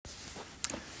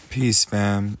Peace,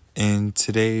 fam. In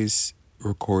today's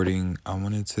recording, I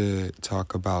wanted to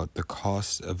talk about the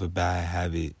cost of a bad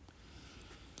habit.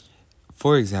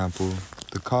 For example,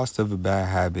 the cost of a bad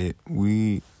habit.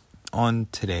 On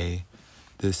today,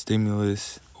 the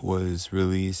stimulus was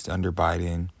released under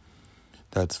Biden.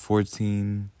 That's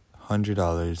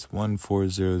 $1,400,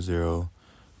 1400,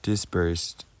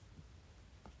 dispersed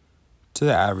to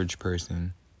the average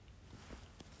person.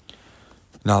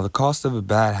 Now, the cost of a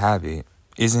bad habit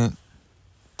isn't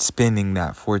spending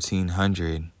that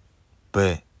 $1,400,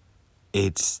 but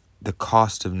it's the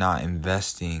cost of not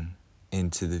investing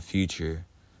into the future.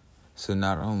 So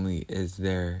not only is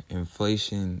there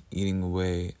inflation eating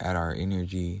away at our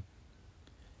energy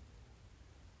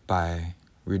by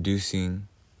reducing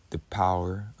the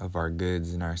power of our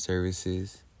goods and our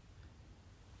services,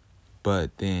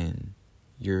 but then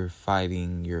you're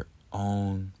fighting your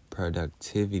own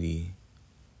productivity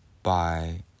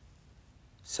by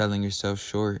selling yourself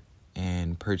short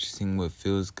and purchasing what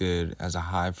feels good as a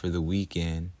high for the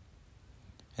weekend,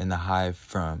 and the high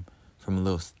from a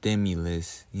little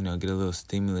stimulus, get a little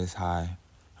stimulus high,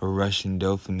 a rushing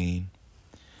dopamine,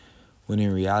 when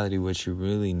in reality what you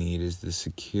really need is the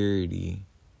security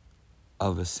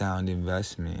of a sound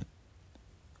investment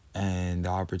and the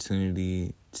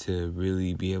opportunity to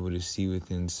really be able to see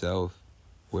within self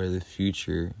where the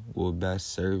future will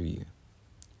best serve you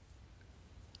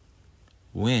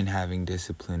when having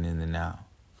discipline in the now.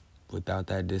 Without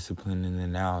that discipline in the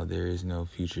now, there is no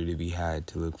future to be had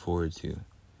to look forward to.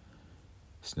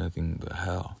 It's nothing but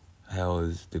hell. Hell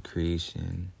is the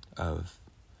creation of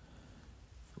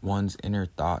one's inner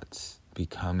thoughts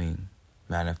becoming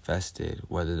manifested,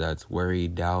 whether that's worry,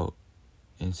 doubt,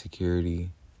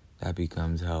 insecurity, that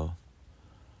becomes hell.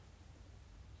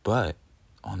 But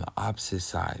on the opposite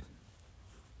side,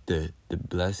 the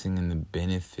blessing and the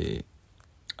benefit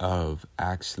of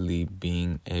actually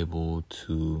being able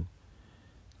to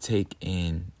take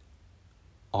in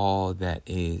all that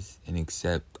is and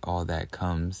accept all that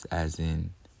comes, as in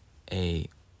a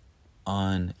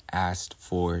unasked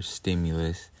for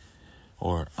stimulus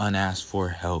or unasked for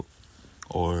help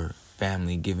or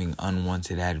family giving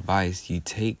unwanted advice. You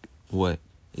take what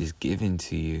is given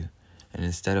to you, and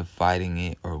instead of fighting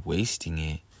it or wasting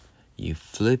it, you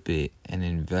flip it and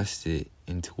invest it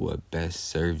into what best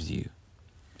serves you.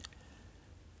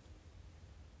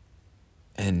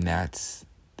 And that's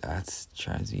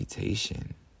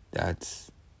transmutation.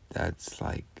 That's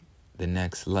like the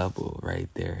next level right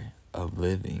there of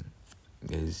living,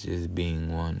 is just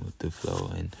being one with the flow.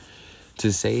 And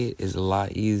to say it is a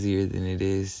lot easier than it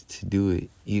is to do it,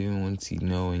 even once you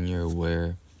know and you're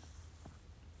aware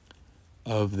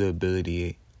of the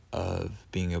ability of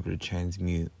being able to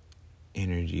transmute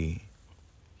energy.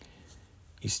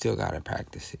 You still gotta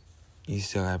practice it. You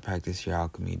still gotta practice your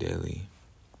alchemy daily.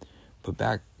 But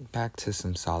back to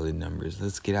some solid numbers.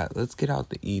 Let's get out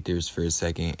the ethers for a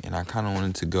second, and I kind of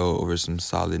wanted to go over some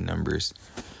solid numbers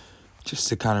just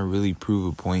to kind of really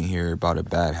prove a point here about a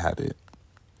bad habit.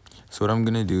 So what I'm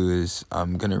going to do is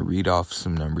I'm going to read off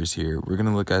some numbers here. We're going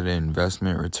to look at an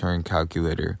investment return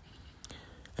calculator.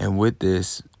 And with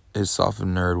this, it's off of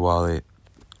NerdWallet.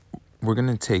 We're going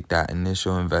to take that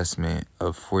initial investment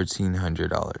of $1,400,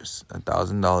 $1,000,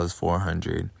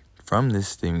 $400 from this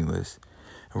stimulus.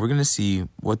 And we're going to see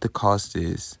what the cost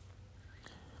is,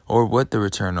 or what the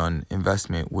return on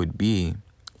investment would be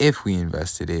if we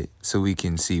invested it, so we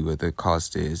can see what the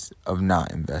cost is of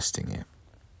not investing it.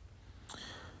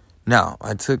 Now,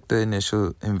 I took the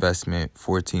initial investment,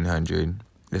 $1,400.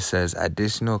 It says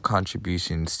additional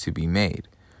contributions to be made.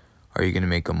 Are you going to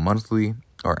make them monthly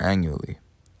or annually?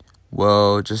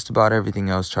 Well, just about everything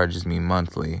else charges me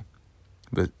monthly.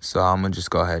 So I'm going to just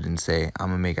go ahead and say I'm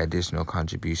going to make additional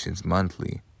contributions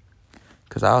monthly,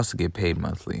 because I also get paid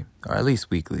monthly, or at least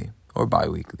weekly or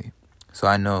bi-weekly. So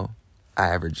I know I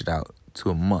average it out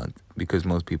to a month, because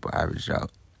most people average it out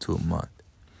to a month.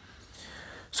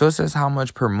 So it says how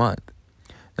much per month.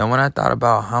 Now, when I thought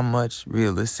about how much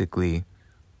realistically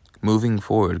moving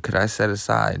forward could I set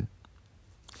aside,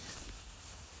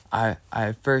 I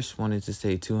first wanted to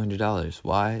say $200.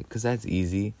 Why? Because that's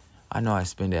easy. I know I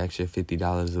spend an extra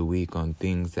 $50 a week on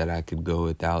things that I could go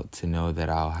without to know that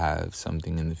I'll have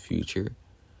something in the future.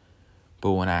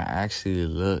 But when I actually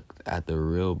looked at the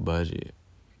real budget,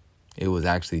 it was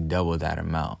actually double that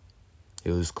amount.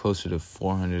 It was closer to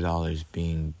 $400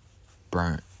 being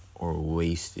burnt or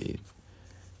wasted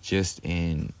just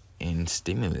in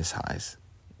stimulus highs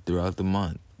throughout the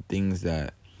month. Things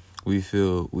that we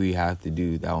feel we have to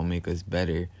do that will make us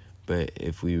better. But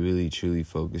if we really truly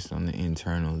focused on the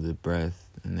internal, the breath,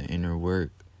 and the inner work,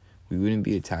 we wouldn't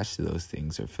be attached to those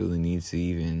things or feel the need to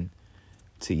even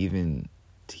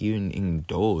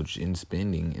indulge in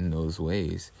spending in those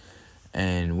ways.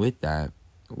 And with that,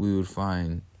 we would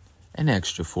find an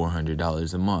extra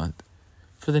 $400 a month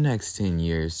for the next 10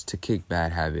 years to kick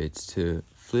bad habits, to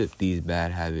flip these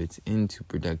bad habits into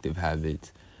productive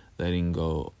habits, letting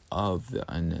go of the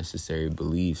unnecessary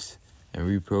beliefs and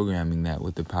reprogramming that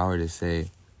with the power to say,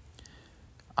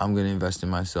 I'm going to invest in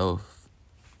myself,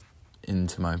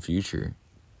 into my future.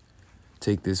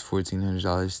 Take this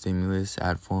 $1,400 stimulus,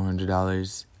 add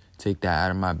 $400, take that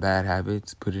out of my bad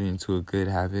habits, put it into a good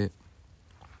habit.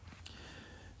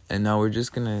 And now we're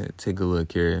just going to take a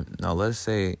look here. Now, let's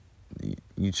say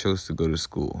you chose to go to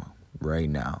school right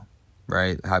now,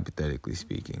 right? Hypothetically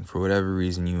speaking, for whatever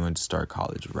reason you want to start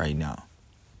college right now.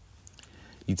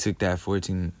 You took that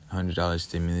 $1,400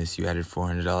 stimulus, you added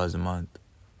 $400 a month.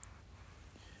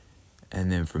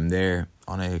 And then from there,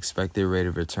 on an expected rate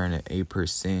of return at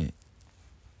 8%,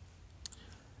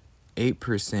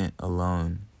 8%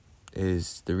 alone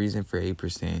is the reason for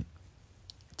 8%.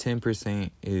 10%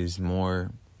 is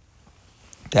more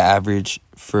the average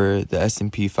for the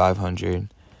S&P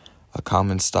 500, a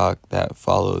common stock that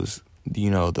follows,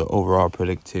 the overall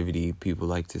productivity. People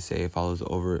like to say it follows the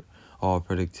overall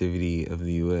productivity of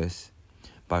the U.S.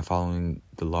 by following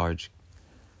the large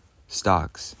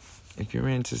stocks. If you're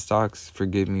into stocks,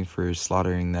 forgive me for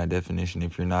slaughtering that definition.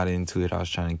 If you're not into it, I was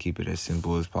trying to keep it as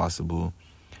simple as possible.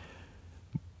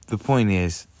 The point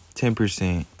is,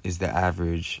 10% is the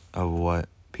average of what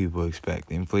people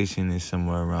expect. Inflation is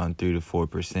somewhere around 3 to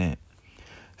 4%.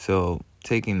 So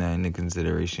taking that into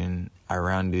consideration, I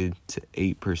rounded to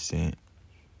 8%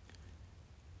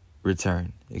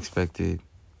 return, expected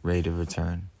rate of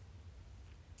return.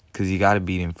 Because you got to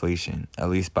beat inflation, at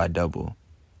least by double.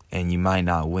 And you might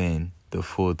not win the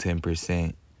full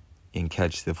 10% and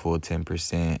catch the full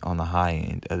 10% on the high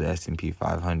end of the S&P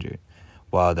 500.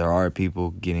 While there are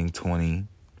people getting 12,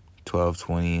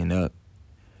 20 and up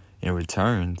in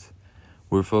returns,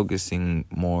 we're focusing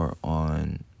more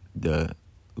on the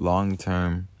long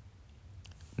term,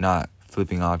 not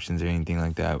flipping options or anything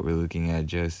like that. We're looking at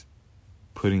just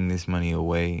putting this money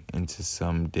away into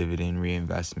some dividend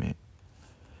reinvestment.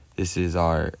 This is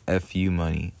our FU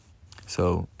money.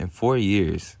 So in 4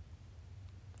 years,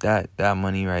 that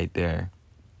money right there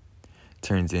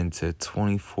turns into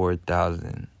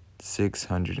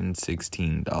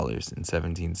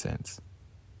 $24,616.17.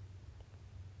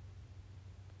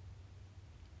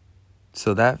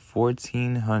 So that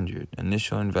 $1,400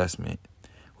 initial investment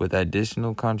with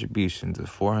additional contributions of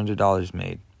 $400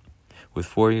 made with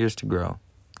 4 years to grow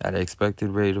at an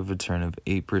expected rate of return of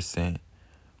 8%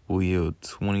 will yield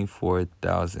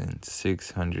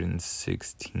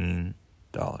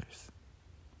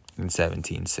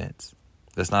 $24,616.17.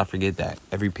 Let's not forget that.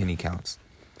 Every penny counts.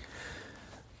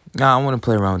 Now, I want to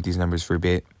play around with these numbers for a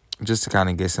bit, just to kind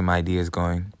of get some ideas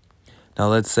going. Now,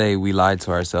 let's say we lied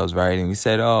to ourselves, right? And we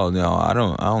said, oh, no, I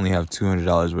only have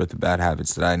 $200 worth of bad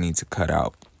habits that I need to cut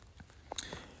out.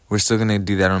 We're still going to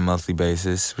do that on a monthly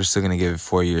basis. We're still going to give it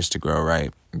 4 years to grow,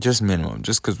 right? Just minimum,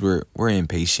 just because we're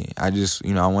impatient. I just,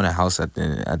 I want a house at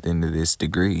the end of this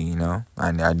degree,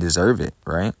 I deserve it,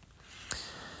 right?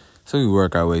 So we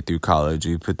work our way through college.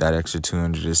 We put that extra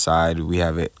 $200 aside. We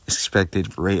have an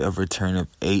expected rate of return of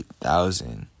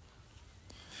 $8,000.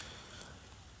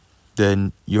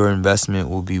 Then your investment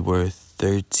will be worth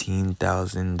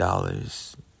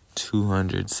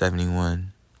 $13,271.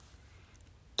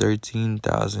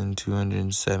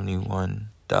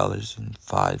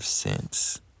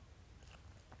 $13,271.05.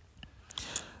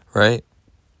 Right?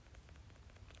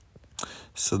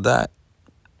 So that's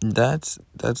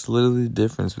literally the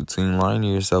difference between lying to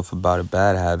yourself about a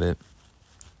bad habit.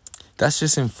 That's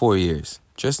just in 4 years.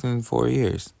 Just in 4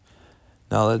 years.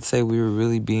 Now let's say we were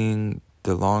really being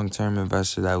the long-term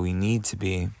investor that we need to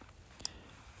be.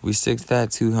 We stick to that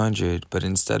 200, but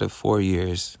instead of 4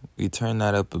 years, we turn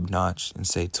that up a notch and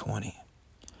say 20.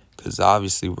 Because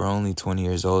obviously we're only 20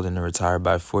 years old and to retire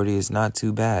by 40 is not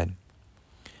too bad.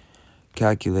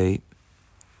 Calculate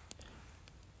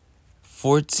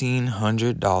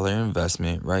 $1,400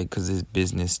 investment, right? Because it's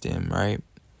business stem, right?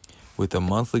 With a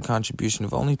monthly contribution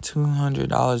of only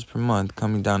 $200 per month,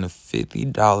 coming down to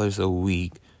 $50 a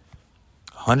week.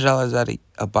 $100 out of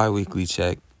a bi-weekly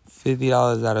check,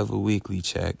 $50 out of a weekly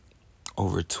check,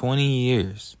 over 20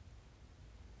 years,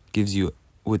 gives you,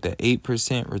 with the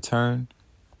 8% return,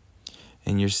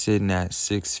 and you're sitting at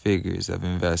 6 figures of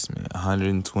investment,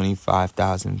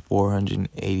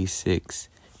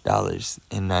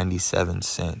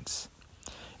 $125,486.97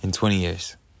 in 20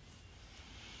 years.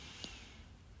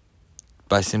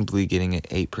 by simply getting an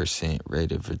 8%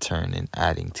 rate of return and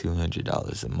adding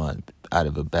 $200 a month out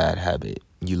of a bad habit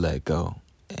you let go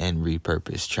and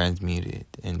repurpose, transmute it,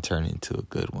 and turn into a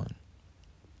good one.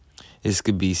 This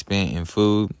could be spent in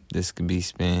food. This could be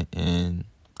spent in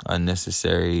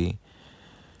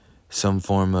some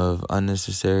form of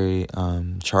unnecessary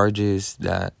charges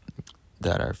that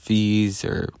are fees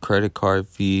or credit card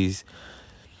fees.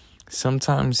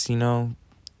 Sometimes,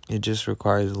 it just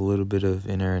requires a little bit of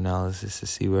inner analysis to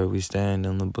see where we stand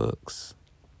in the books.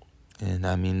 And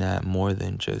I mean that more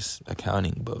than just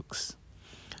accounting books.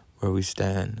 Where we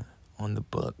stand on the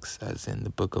books, as in the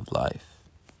book of life.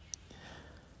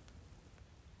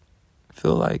 I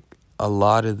feel like a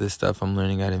lot of the stuff I'm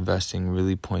learning at investing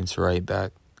really points right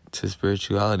back to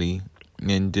spirituality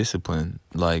and discipline.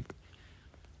 Like,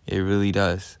 it really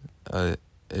does.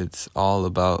 It's all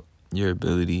about your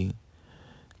ability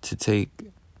to take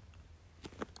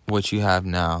what you have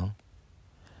now,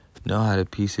 know how to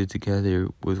piece it together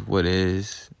with what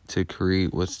is to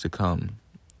create what's to come.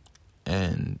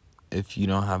 And if you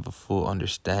don't have a full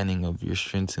understanding of your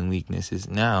strengths and weaknesses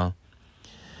now,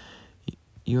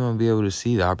 you won't be able to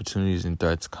see the opportunities and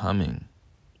threats coming.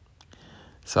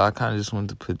 So I kind of just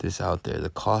wanted to put this out there. The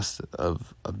cost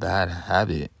of a bad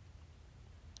habit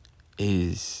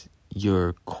is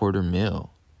your $250,000.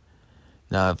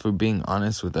 Now, if we're being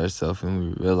honest with ourselves and we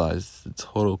realize the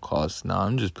total cost, now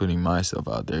I'm just putting myself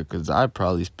out there because I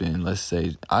probably spend, let's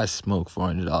say, I smoke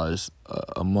 $400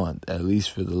 a month, at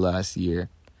least for the last year,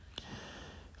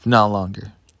 if not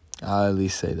longer. I'll at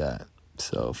least say that.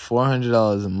 So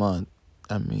 $400 a month,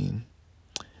 I mean,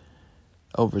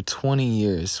 over 20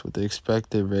 years with the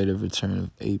expected rate of return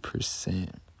of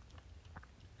 8%.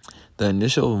 The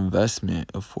initial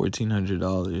investment of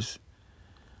 $1,400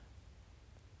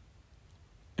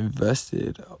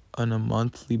 invested on a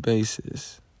monthly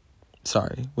basis.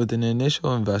 With an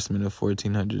initial investment of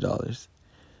 $1,400,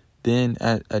 then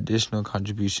additional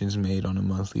contributions made on a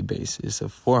monthly basis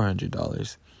of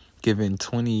 $400, given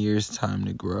 20 years time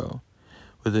to grow,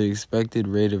 with an expected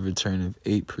rate of return of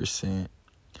 8%,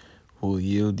 will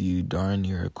yield you darn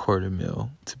near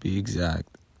 $250,000 to be exact.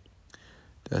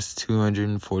 That's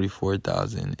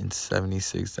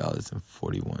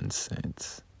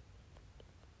 $244,076.41.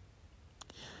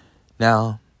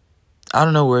 Now, I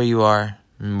don't know where you are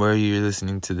and where you're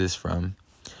listening to this from,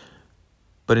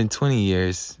 but in 20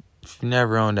 years, if you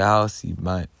never owned a house, you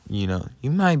might be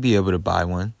able to buy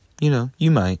one. You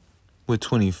might. With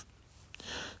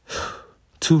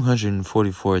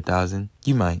 $244,000,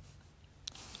 you might.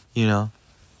 In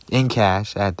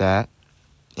cash at that,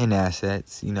 in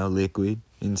assets, liquid,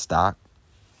 in stock.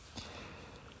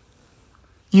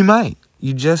 You might.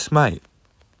 You just might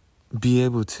be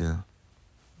able to.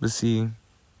 But see,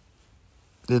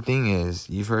 the thing is,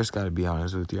 you first got to be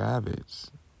honest with your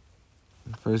habits.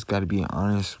 You first got to be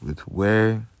honest with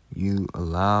where you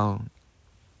allow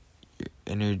your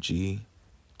energy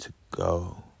to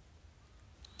go.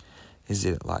 Is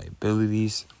it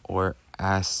liabilities or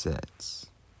assets?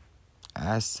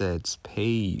 Assets pay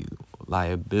you.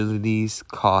 Liabilities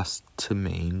cost to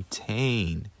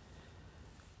maintain.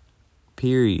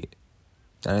 Period.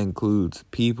 That includes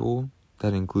people.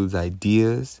 That includes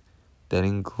ideas. That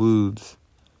includes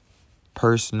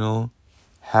personal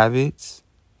habits.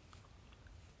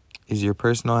 Is your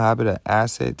personal habit an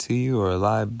asset to you or a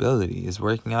liability? Is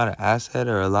working out an asset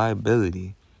or a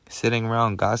liability? Sitting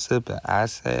around gossip an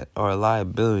asset or a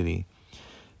liability?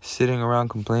 Sitting around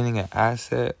complaining an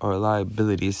asset or a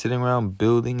liability? Sitting around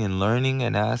building and learning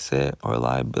an asset or a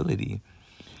liability?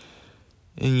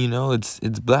 And it's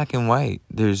black and white.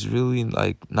 There's really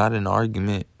not an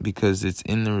argument because it's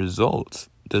in the results.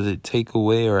 Does it take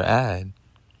away or add?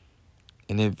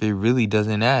 And if it really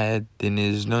doesn't add, then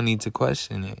there's no need to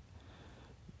question it.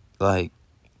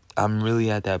 I'm really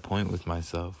at that point with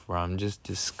myself where I'm just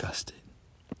disgusted.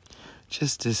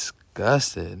 Just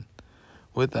disgusted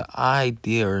with the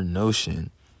idea or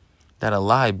notion that a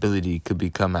liability could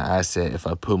become an asset if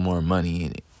I put more money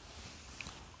in it.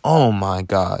 Oh my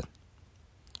God.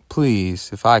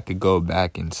 Please, if I could go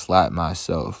back and slap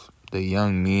myself, the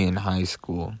young me in high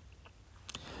school,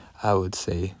 I would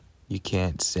say, you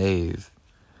can't save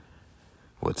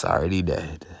what's already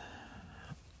dead.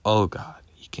 Oh God,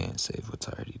 you can't save what's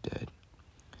already dead.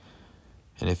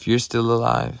 And if you're still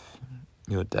alive,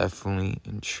 you'll definitely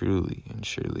and truly and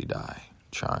surely die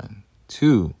trying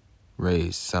to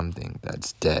raise something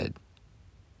that's dead.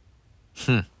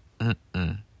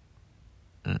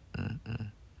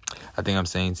 I think I'm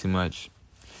saying too much,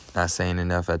 not saying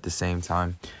enough at the same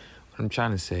time. What I'm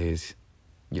trying to say is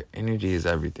your energy is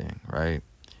everything, right?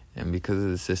 And because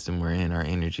of the system we're in, our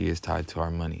energy is tied to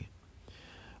our money.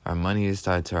 Our money is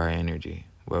tied to our energy.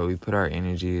 Where we put our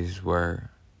energy is where,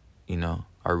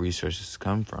 our resources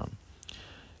come from.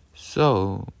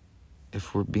 So,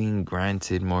 if we're being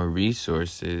granted more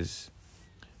resources,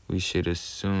 we should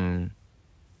assume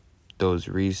those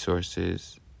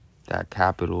resources, that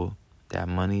capital, that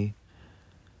money,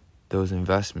 those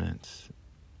investments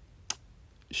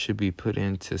should be put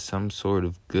into some sort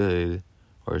of good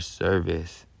or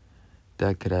service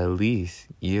that could at least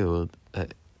yield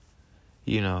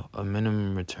a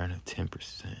minimum return of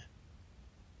 10%.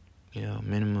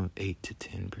 Minimum of 8 to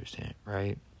 10%,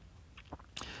 right?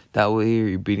 That way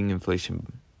you're beating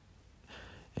inflation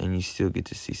and you still get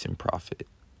to see some profit.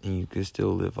 And you could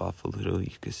still live off a little.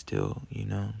 You could still,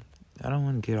 I don't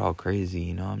want to get all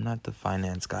crazy, I'm not the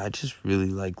finance guy. I just really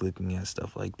like looking at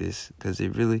stuff like this because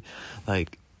it really,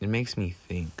 it makes me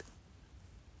think.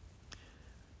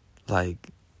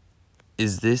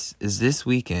 Is this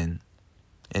weekend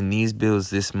and these bills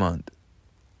this month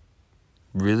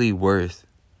really worth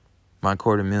my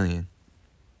 $250,000?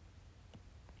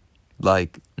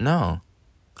 No.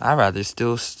 I'd rather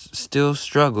still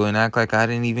struggle and act like I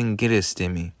didn't even get a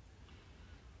stimmy.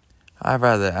 I'd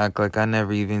rather act like I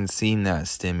never even seen that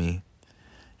stimmy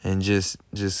and just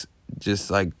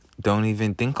don't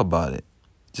even think about it.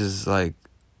 Just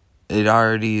it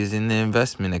already is in the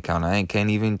investment account. I can't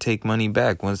even take money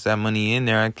back. Once that money in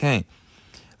there, I can't.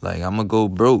 I'm gonna go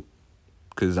broke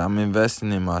because I'm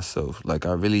investing in myself. I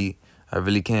really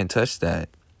can't touch that.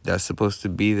 That's supposed to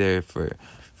be there for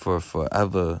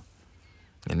forever.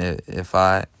 And if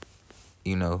I,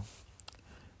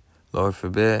 Lord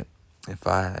forbid, if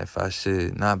I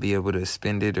should not be able to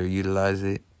spend it or utilize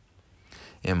it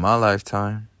in my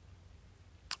lifetime,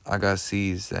 I got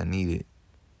seeds that need it.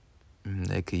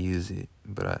 They could use it,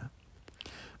 but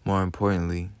more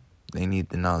importantly, they need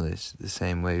the knowledge the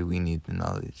same way we need the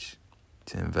knowledge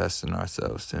to invest in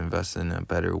ourselves, to invest in a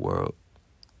better world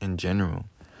in general.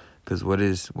 Because what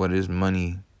is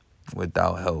money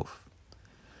without health?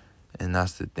 And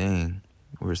that's the thing.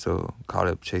 We're so caught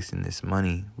up chasing this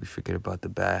money, we forget about the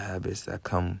bad habits that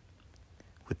come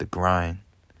with the grind.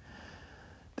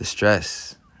 The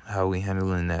stress, how we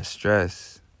handling that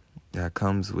stress that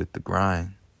comes with the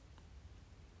grind.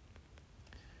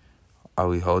 Are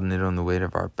we holding it on the weight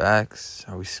of our backs?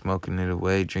 Are we smoking it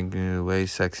away, drinking it away,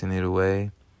 sexing it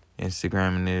away,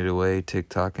 Instagramming it away,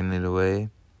 TikToking it away?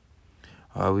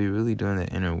 Or are we really doing the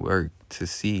inner work to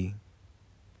see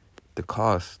the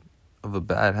cost of a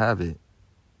bad habit?